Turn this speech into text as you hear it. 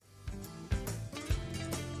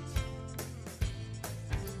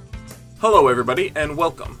Hello, everybody, and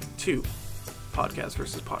welcome to Podcast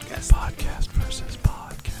versus Podcast. Podcast versus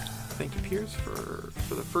Podcast. Thank you, Piers, for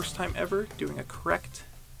the first time ever doing a correct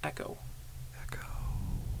echo.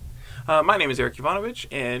 My name is Eric Ivanovich,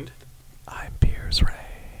 and I'm Piers Ray.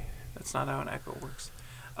 That's not how an echo works.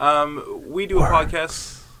 We do a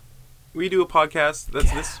podcast. We do a podcast.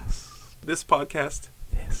 That's this podcast.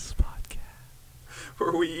 This podcast.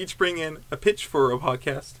 Where we each bring in a pitch for a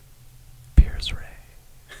podcast. Piers Ray.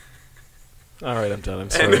 All right, I'm done. I'm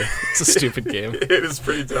sorry. It's a stupid game. It is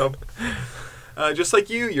pretty dumb. Just like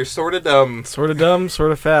you're sort of dumb. Sort of dumb,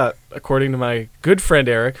 sort of fat, according to my good friend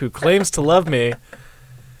Eric, who claims to love me,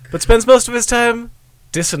 but spends most of his time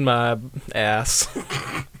dissing my ass.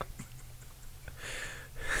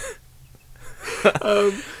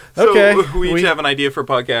 Okay. So we each have an idea for a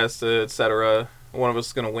podcast, etc. One of us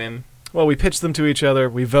is going to win. Well, we pitch them to each other.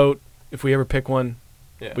 We vote. If we ever pick one,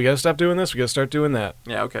 Yeah. we got to stop doing this. We got to start doing that.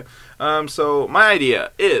 Yeah, okay. So my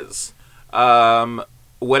idea is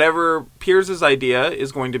whatever Piers' idea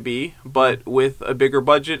is going to be, but with a bigger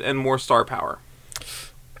budget and more star power.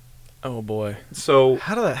 Oh boy. So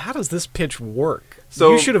How does this pitch work?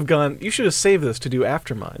 So- you should have saved this to do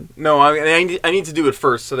after mine. no, I need to do it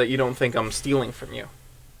first so that you don't think I'm stealing from you.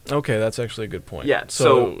 Okay, that's actually a good point. Yeah,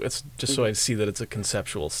 So it's just so I see that it's a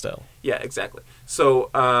conceptual still. Yeah, exactly. So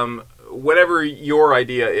whatever your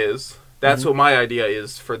idea is, that's what my idea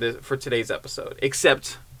is for today's episode,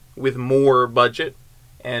 except with more budget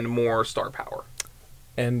and more star power.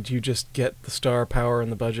 And you just get the star power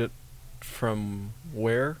and the budget from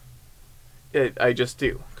where? I just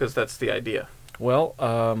do, because that's the idea. Well,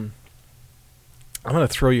 I'm going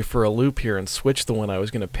to throw you for a loop here and switch the one I was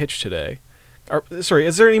going to pitch today. Sorry,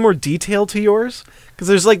 is there any more detail to yours? Because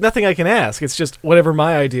there's nothing I can ask. It's just whatever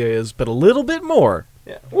my idea is, but a little bit more.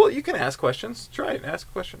 Yeah. Well, you can ask questions. Try it. Ask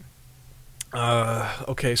a question.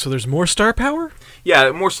 Okay, so there's more star power?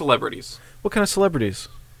 Yeah, more celebrities. What kind of celebrities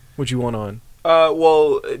would you want on?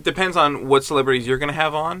 Well, it depends on what celebrities you're going to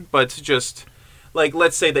have on, but just,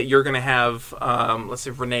 let's say that you're going to have, let's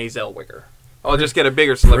say, Renee Zellweger. I'll just get a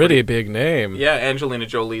bigger celebrity. Pretty big name. Yeah, Angelina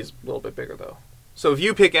Jolie's a little bit bigger, though. So if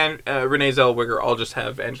you pick Renee Zellweger, I'll just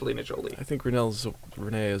have Angelina Jolie. I think Renee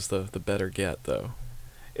is the better get, though.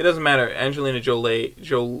 It doesn't matter. Angelina Jolie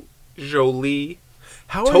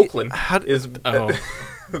How Toklin is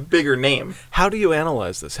a bigger name. How do you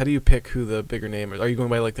analyze this? How do you pick who the bigger name is? Are you going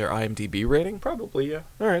by their IMDb rating? Probably, yeah.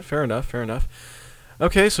 All right, fair enough.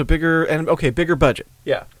 Okay, so bigger budget.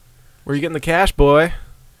 Yeah. Where are you getting the cash, boy?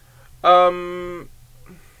 I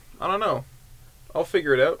don't know. I'll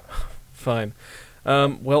figure it out. Fine.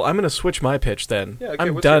 Well, I'm going to switch my pitch then. Yeah, okay,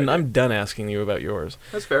 I'm what's your done. idea? I'm done asking you about yours.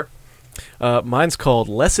 That's fair. Mine's called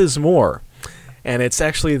Less is More. And it's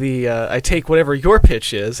actually I take whatever your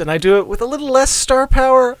pitch is, and I do it with a little less star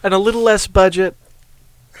power and a little less budget.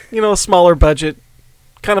 A smaller budget,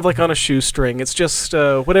 kind of like on a shoestring. It's just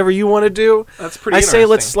whatever you want to do. That's pretty I say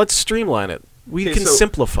interesting. let's streamline it. We Okay, can so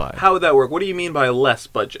simplify. How would that work? What do you mean by less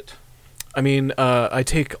budget? I mean, I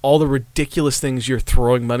take all the ridiculous things you're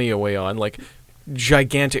throwing money away on, like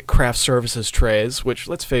gigantic craft services trays, which,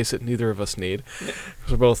 let's face it, neither of us need.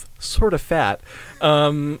 We're both sort of fat.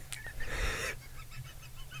 I'm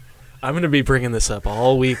going to be bringing this up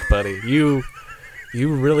all week, buddy. You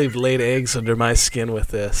really laid eggs under my skin with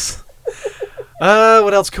this.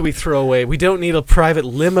 What else could we throw away? We don't need a private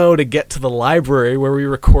limo to get to the library where we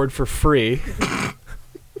record for free.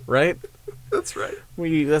 Right? That's right.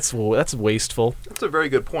 That's wasteful. That's a very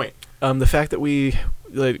good point. The fact that we,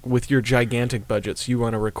 with your gigantic budgets, you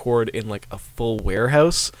want to record in a full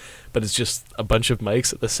warehouse, but it's just a bunch of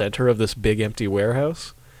mics at the center of this big empty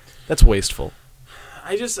warehouse. That's wasteful.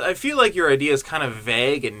 I feel like your idea is kind of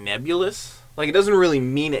vague and nebulous. It doesn't really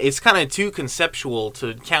mean it. It's kind of too conceptual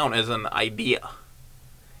to count as an idea.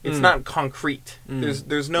 It's not concrete.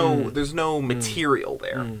 There's no material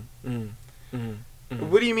there.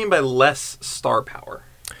 What do you mean by less star power?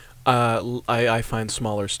 I find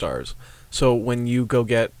smaller stars. So when you go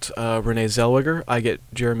get Renee Zellweger, I get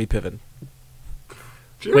Jeremy Piven.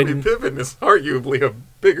 Jeremy Piven is arguably a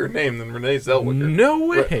bigger name than Renee Zellweger. No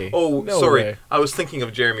way. No sorry. Way. I was thinking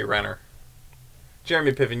of Jeremy Renner.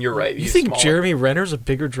 Jeremy Piven, you're right. You He's think smaller. Jeremy Renner's a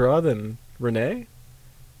bigger draw than Renee?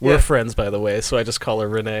 We're Yeah. friends, by the way, so I just call her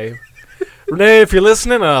Renee. Renee, if you're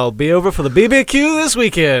listening, I'll be over for the BBQ this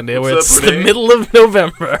weekend. What's It's up, the Renee? middle of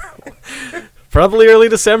November. Probably early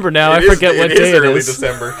December now. I forget what day it early is.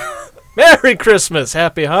 December. Merry Christmas,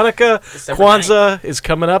 Happy Hanukkah. December Kwanzaa is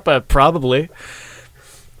coming up, probably.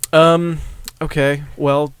 Okay,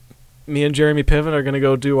 well, me and Jeremy Piven are going to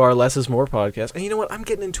go do our Less is More podcast. And you know what? I'm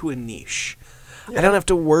getting into a niche. I don't have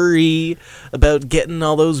to worry about getting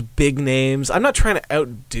all those big names. I'm not trying to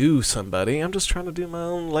outdo somebody. I'm just trying to do my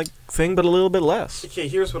own thing, but a little bit less. Okay,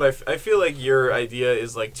 here's what I feel like your idea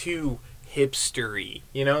is too hipstery.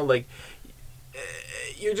 You're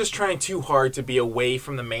just trying too hard to be away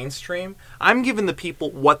from the mainstream. I'm giving the people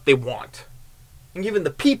what they want. I'm giving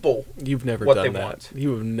the people You've never what done they that. want.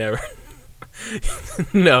 You have never.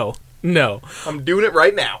 No. I'm doing it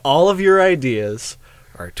right now. All of your ideas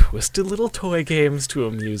are twisted little toy games to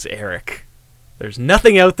amuse Eric. There's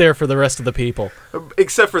nothing out there for the rest of the people.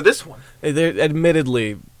 Except for this one.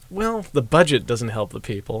 Admittedly, well, the budget doesn't help the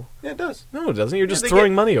people. Yeah, it does. No, it doesn't. You're just they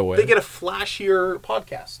throwing get- money away. They get a flashier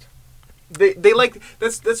podcast. They like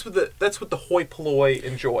that's what the hoi polloi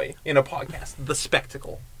enjoy in a podcast. The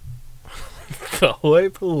spectacle. the hoi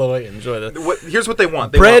polloi. Enjoy that. Here's what they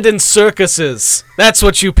want. Bread and circuses. That's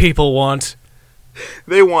what you people want.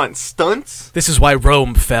 They want stunts. This is why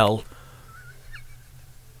Rome fell.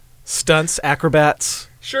 Stunts, acrobats,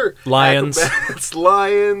 Sure. Lions. Acrobats,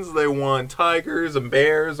 lions. They want tigers and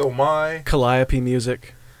bears. Oh my. calliope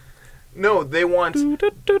music. No, they want.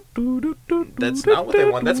 That's not what they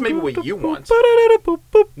want. That's maybe what you want.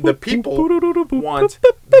 The people want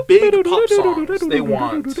big pop songs. They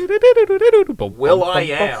want Will I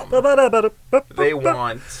Am. They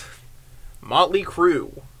want Motley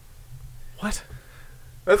Crue. What?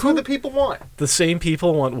 That's what the people want. The same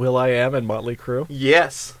people want Will I Am and Motley Crue?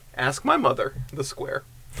 Yes. Ask my mother, the square.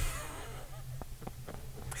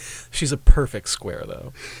 She's a perfect square,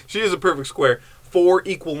 though. She is a perfect square. 4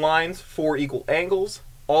 equal lines, 4 equal angles,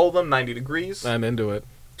 all of them 90 degrees, I'm into it.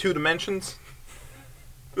 2 dimensions.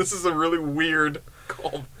 This is a really weird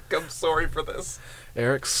call. I'm sorry for this.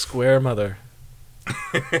 Eric's square mother.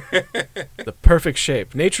 The perfect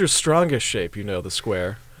shape. Nature's strongest shape, the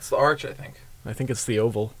square. It's the arch, I think. I think it's the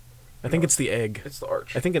oval. I think it's the egg. It's the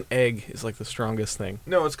arch. I think an egg is the strongest thing.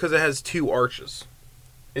 No, it's because it has 2 arches.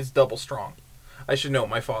 It's double strong. I should know.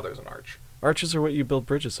 My father's an arch. Arches are what you build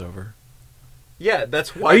bridges over. Yeah,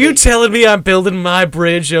 that's why. Are you telling me I'm building my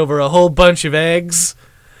bridge over a whole bunch of eggs?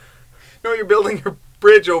 No, you're building your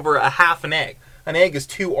bridge over a half an egg. An egg is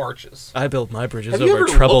 2 arches. I build my bridges Have you over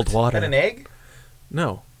ever troubled looked water. at an egg?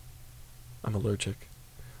 No. I'm allergic.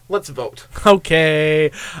 Let's vote. Okay.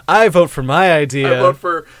 I vote for my idea. I vote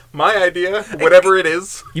for my idea, whatever it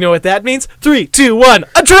is. You know what that means? 3, 2, 1,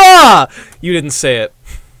 a draw! You didn't say it.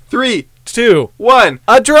 3, 2, 1,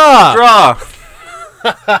 a draw! draw.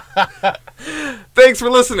 Thanks for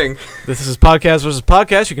listening. This is Podcast vs.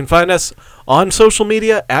 Podcast. You can find us on social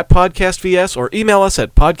media at PodcastVS or email us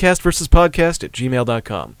at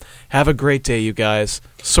podcastversuspodcast@gmail.com. Have a great day, you guys.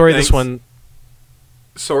 Sorry Thanks. this one...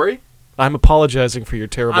 Sorry? I'm apologizing for your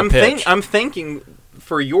terrible pitch. I'm thanking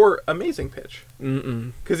for your amazing pitch.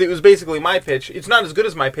 Mm-mm. Because it was basically my pitch. It's not as good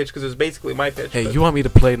as my pitch because it was basically my pitch. Hey, but- you want me to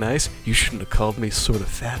play nice? You shouldn't have called me sort of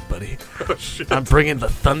fat, buddy. Oh, shit. I'm bringing the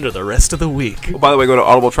thunder the rest of the week. Oh, by the way, go to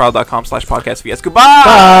audibletrial.com/podcastvs. Goodbye!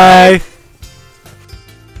 Bye!